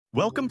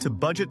Welcome to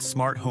Budget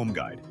Smart Home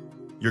Guide,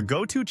 your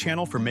go-to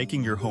channel for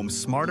making your home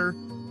smarter,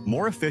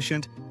 more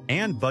efficient,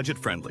 and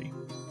budget-friendly.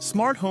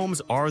 Smart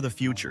homes are the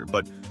future,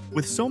 but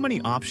with so many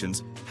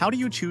options, how do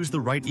you choose the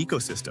right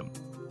ecosystem?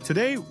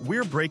 Today,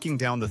 we're breaking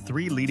down the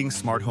three leading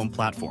smart home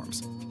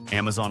platforms: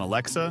 Amazon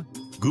Alexa,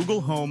 Google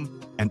Home,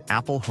 and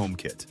Apple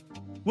HomeKit.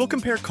 We'll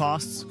compare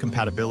costs,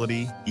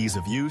 compatibility, ease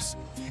of use,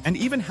 and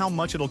even how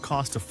much it'll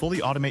cost to fully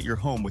automate your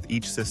home with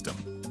each system.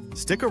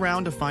 Stick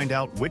around to find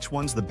out which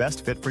one's the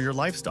best fit for your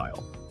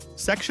lifestyle.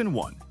 Section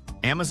 1.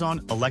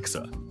 Amazon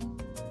Alexa.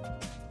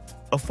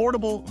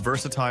 Affordable,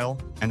 versatile,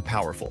 and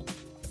powerful.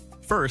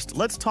 First,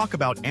 let's talk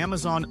about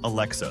Amazon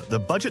Alexa, the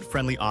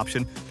budget-friendly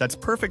option that's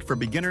perfect for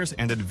beginners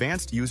and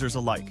advanced users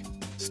alike.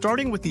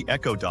 Starting with the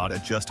Echo Dot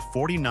at just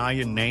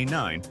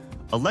 $49.99,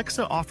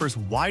 Alexa offers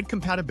wide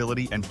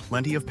compatibility and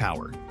plenty of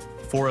power.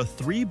 For a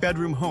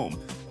 3-bedroom home,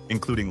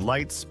 including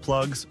lights,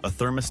 plugs, a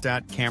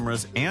thermostat,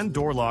 cameras, and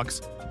door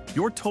locks,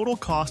 your total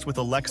cost with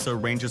Alexa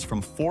ranges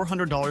from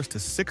 $400 to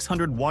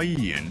 600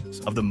 yuan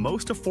of the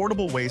most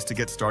affordable ways to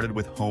get started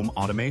with home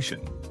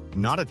automation.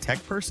 Not a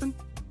tech person?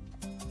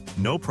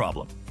 No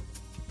problem.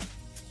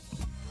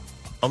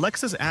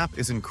 Alexa's app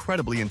is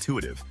incredibly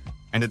intuitive,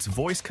 and its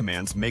voice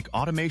commands make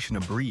automation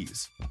a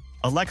breeze.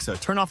 Alexa,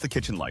 turn off the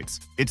kitchen lights.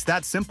 It's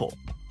that simple.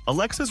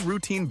 Alexa's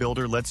routine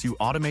builder lets you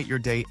automate your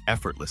day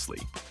effortlessly.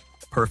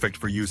 Perfect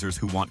for users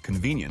who want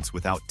convenience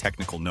without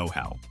technical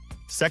know-how.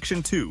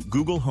 Section 2.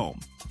 Google Home.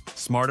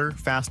 Smarter,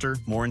 faster,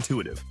 more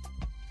intuitive.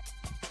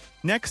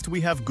 Next,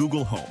 we have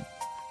Google Home,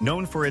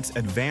 known for its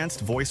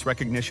advanced voice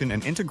recognition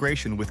and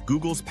integration with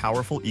Google's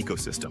powerful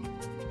ecosystem.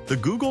 The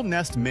Google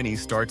Nest Mini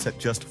starts at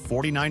just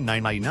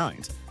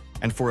 $49.99,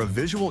 and for a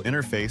visual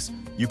interface,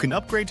 you can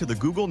upgrade to the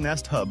Google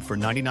Nest Hub for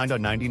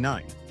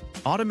 $99.99.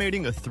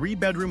 Automating a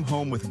 3-bedroom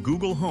home with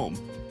Google Home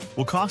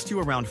will cost you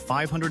around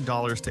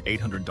 $500 to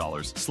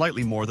 $800,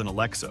 slightly more than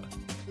Alexa.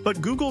 But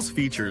Google's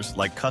features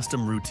like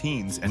custom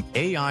routines and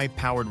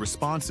AI-powered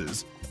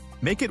responses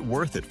make it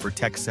worth it for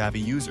tech-savvy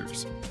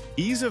users.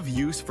 Ease of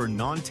use for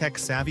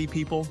non-tech-savvy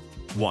people?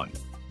 1.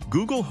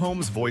 Google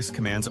Home's voice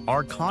commands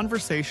are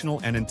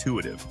conversational and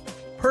intuitive,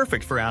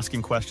 perfect for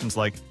asking questions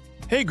like,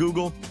 "Hey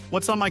Google,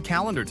 what's on my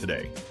calendar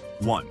today?"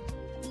 1.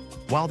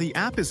 While the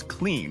app is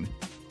clean,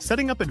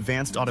 setting up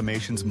advanced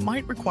automations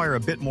might require a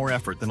bit more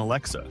effort than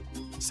Alexa.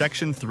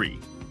 Section 3.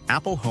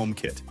 Apple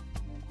HomeKit.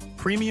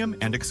 Premium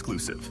and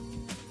exclusive.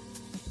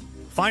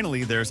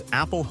 Finally, there's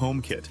Apple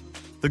HomeKit,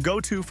 the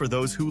go-to for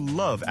those who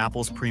love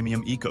Apple's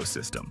premium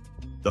ecosystem.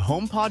 The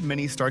HomePod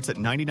Mini starts at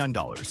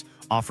 $99,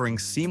 offering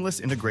seamless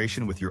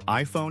integration with your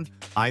iPhone,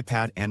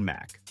 iPad, and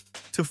Mac.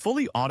 To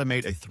fully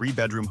automate a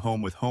 3-bedroom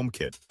home with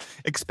HomeKit,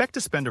 expect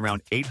to spend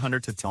around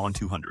 $800 to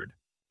 $200.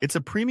 It's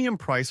a premium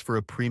price for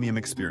a premium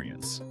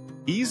experience.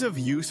 Ease of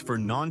use for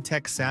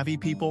non-tech savvy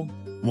people?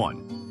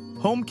 1.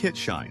 HomeKit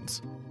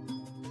shines.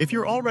 If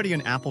you're already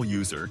an Apple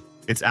user,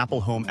 its Apple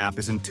Home app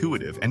is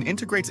intuitive and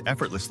integrates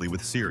effortlessly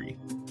with Siri.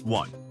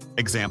 1.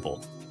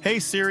 Example: "Hey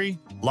Siri,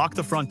 lock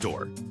the front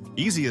door."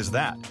 Easy as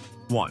that.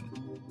 1.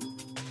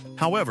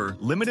 However,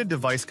 limited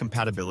device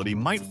compatibility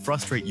might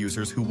frustrate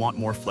users who want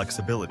more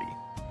flexibility.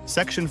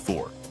 Section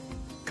 4.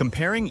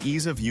 Comparing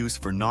ease of use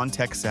for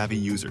non-tech savvy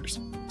users.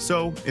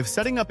 So, if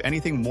setting up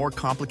anything more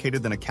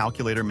complicated than a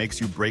calculator makes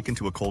you break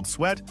into a cold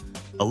sweat,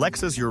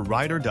 Alexa's your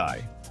ride or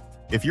die.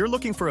 If you're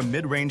looking for a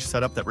mid-range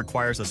setup that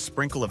requires a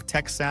sprinkle of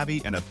tech savvy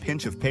and a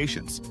pinch of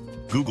patience,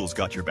 Google's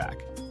got your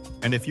back.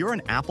 And if you're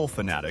an Apple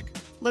fanatic,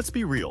 let's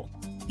be real,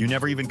 you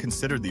never even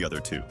considered the other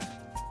two.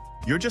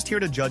 You're just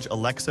here to judge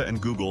Alexa and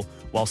Google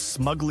while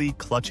smugly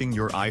clutching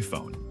your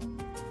iPhone.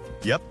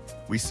 Yep,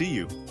 we see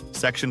you.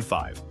 Section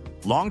 5.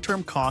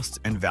 Long-term costs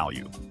and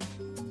value.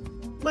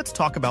 Let's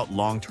talk about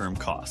long-term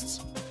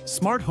costs.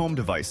 Smart home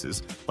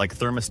devices, like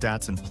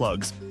thermostats and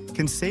plugs,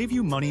 can save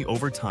you money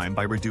over time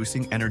by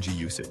reducing energy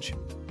usage.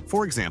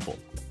 For example,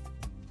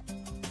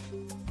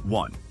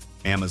 1.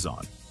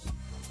 Amazon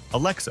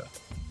Alexa.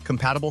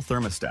 Compatible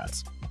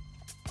thermostats.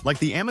 Like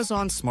the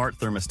Amazon Smart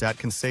Thermostat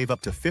can save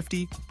up to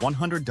 $50 to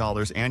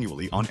 $100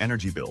 annually on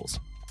energy bills.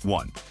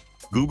 1.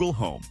 Google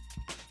Home.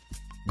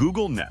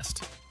 Google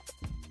Nest.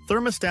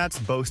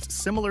 Thermostats boast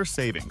similar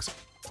savings,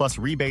 plus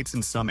rebates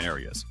in some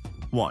areas.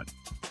 1.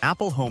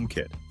 Apple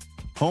HomeKit.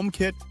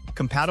 HomeKit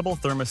compatible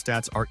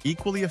thermostats are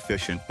equally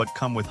efficient but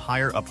come with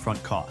higher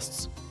upfront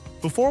costs.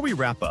 Before we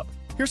wrap up,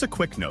 here's a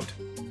quick note.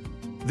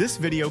 This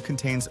video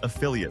contains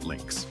affiliate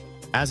links.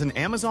 As an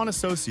Amazon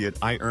associate,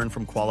 I earn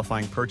from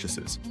qualifying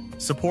purchases.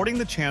 Supporting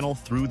the channel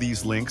through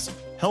these links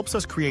helps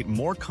us create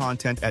more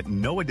content at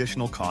no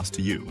additional cost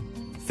to you.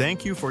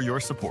 Thank you for your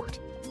support.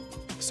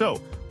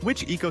 So,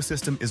 which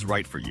ecosystem is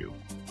right for you?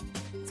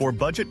 For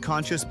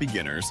budget-conscious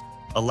beginners,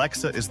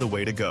 Alexa is the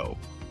way to go.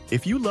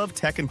 If you love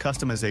tech and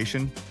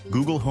customization,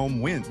 Google Home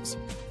wins.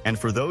 And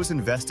for those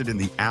invested in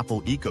the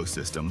Apple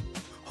ecosystem,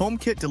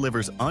 HomeKit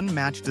delivers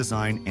unmatched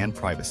design and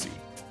privacy.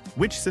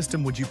 Which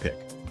system would you pick?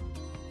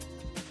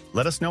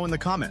 Let us know in the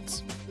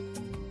comments.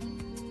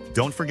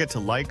 Don't forget to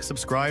like,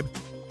 subscribe,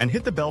 and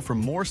hit the bell for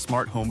more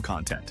smart home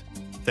content.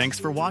 Thanks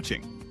for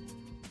watching.